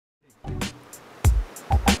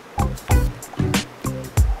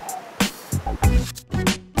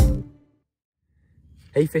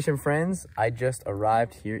Hey fishing friends, I just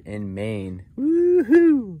arrived here in Maine.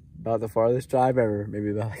 Woohoo! About the farthest drive ever, maybe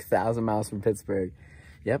about like 1,000 miles from Pittsburgh.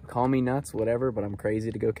 Yep, call me nuts, whatever, but I'm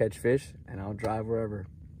crazy to go catch fish and I'll drive wherever.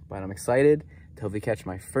 But I'm excited to hopefully catch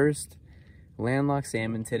my first landlocked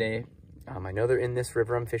salmon today. I know they're in this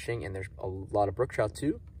river I'm fishing and there's a lot of brook trout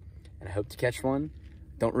too. And I hope to catch one.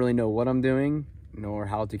 Don't really know what I'm doing nor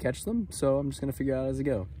how to catch them, so I'm just gonna figure it out as I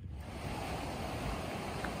go.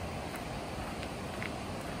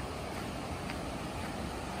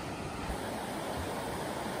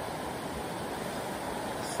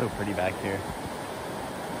 So pretty back here.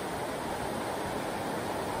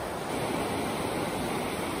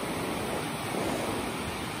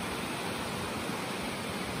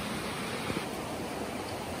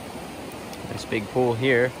 Nice big pool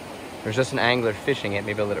here. There's just an angler fishing it.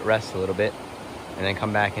 Maybe I'll let it rest a little bit and then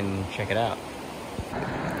come back and check it out.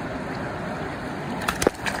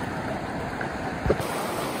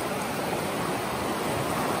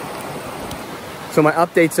 So my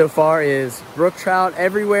update so far is brook trout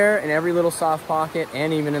everywhere in every little soft pocket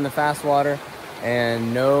and even in the fast water,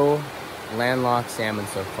 and no landlocked salmon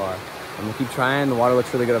so far. I'm gonna keep trying. The water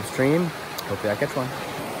looks really good upstream. Hopefully I catch one.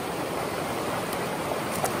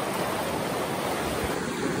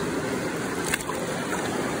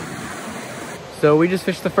 So we just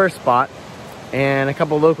fished the first spot and a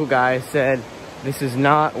couple local guys said this is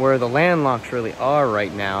not where the landlocks really are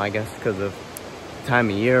right now, I guess because of the time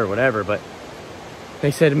of year or whatever, but they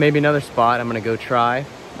said maybe another spot. I'm gonna go try.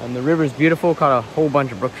 The river's beautiful, caught a whole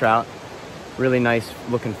bunch of brook trout. Really nice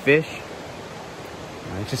looking fish.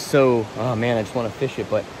 It's just so, oh man, I just wanna fish it,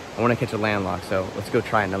 but I wanna catch a landlocked, so let's go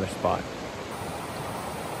try another spot.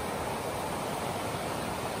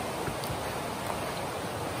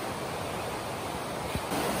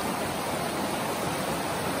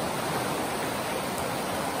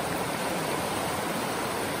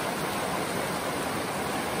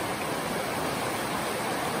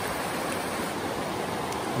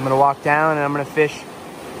 I'm gonna walk down and I'm gonna fish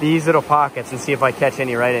these little pockets and see if I catch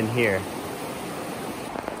any right in here.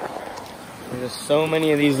 There's just so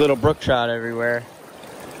many of these little brook trout everywhere.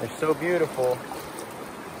 They're so beautiful.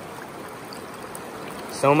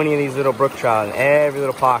 So many of these little brook trout in every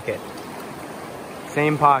little pocket.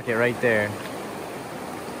 Same pocket right there.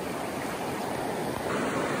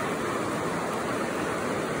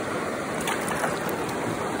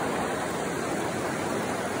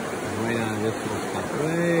 Right on this little spot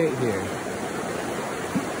right here.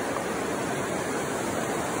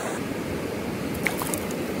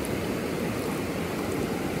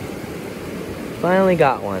 Finally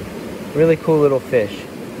got one. Really cool little fish.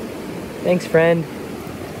 Thanks, friend.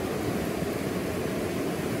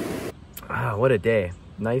 Ah, what a day.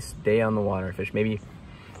 Nice day on the water. Fish maybe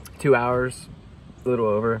 2 hours, a little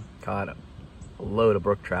over. Caught a load of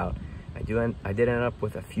brook trout. I did end up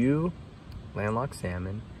with a few landlocked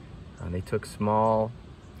salmon. They took small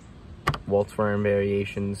Waltz worm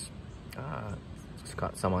variations. Just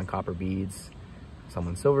caught some on copper beads, some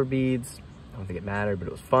on silver beads. I don't think it mattered, but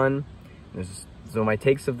it was fun. So my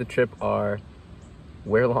takes of the trip are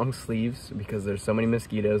wear long sleeves because there's so many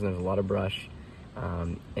mosquitoes and there's a lot of brush,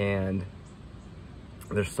 and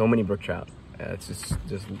there's so many brook trout. It's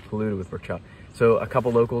just polluted with brook trout. So a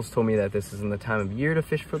couple locals told me that this isn't the time of year to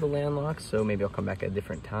fish for the landlocked, so maybe I'll come back at a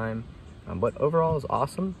different time. But overall, it's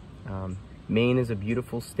awesome. Maine is a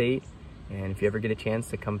beautiful state, and if you ever get a chance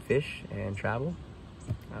to come fish and travel,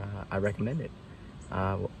 I recommend it.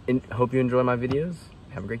 Hope you enjoy my videos.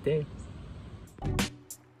 Have a great day.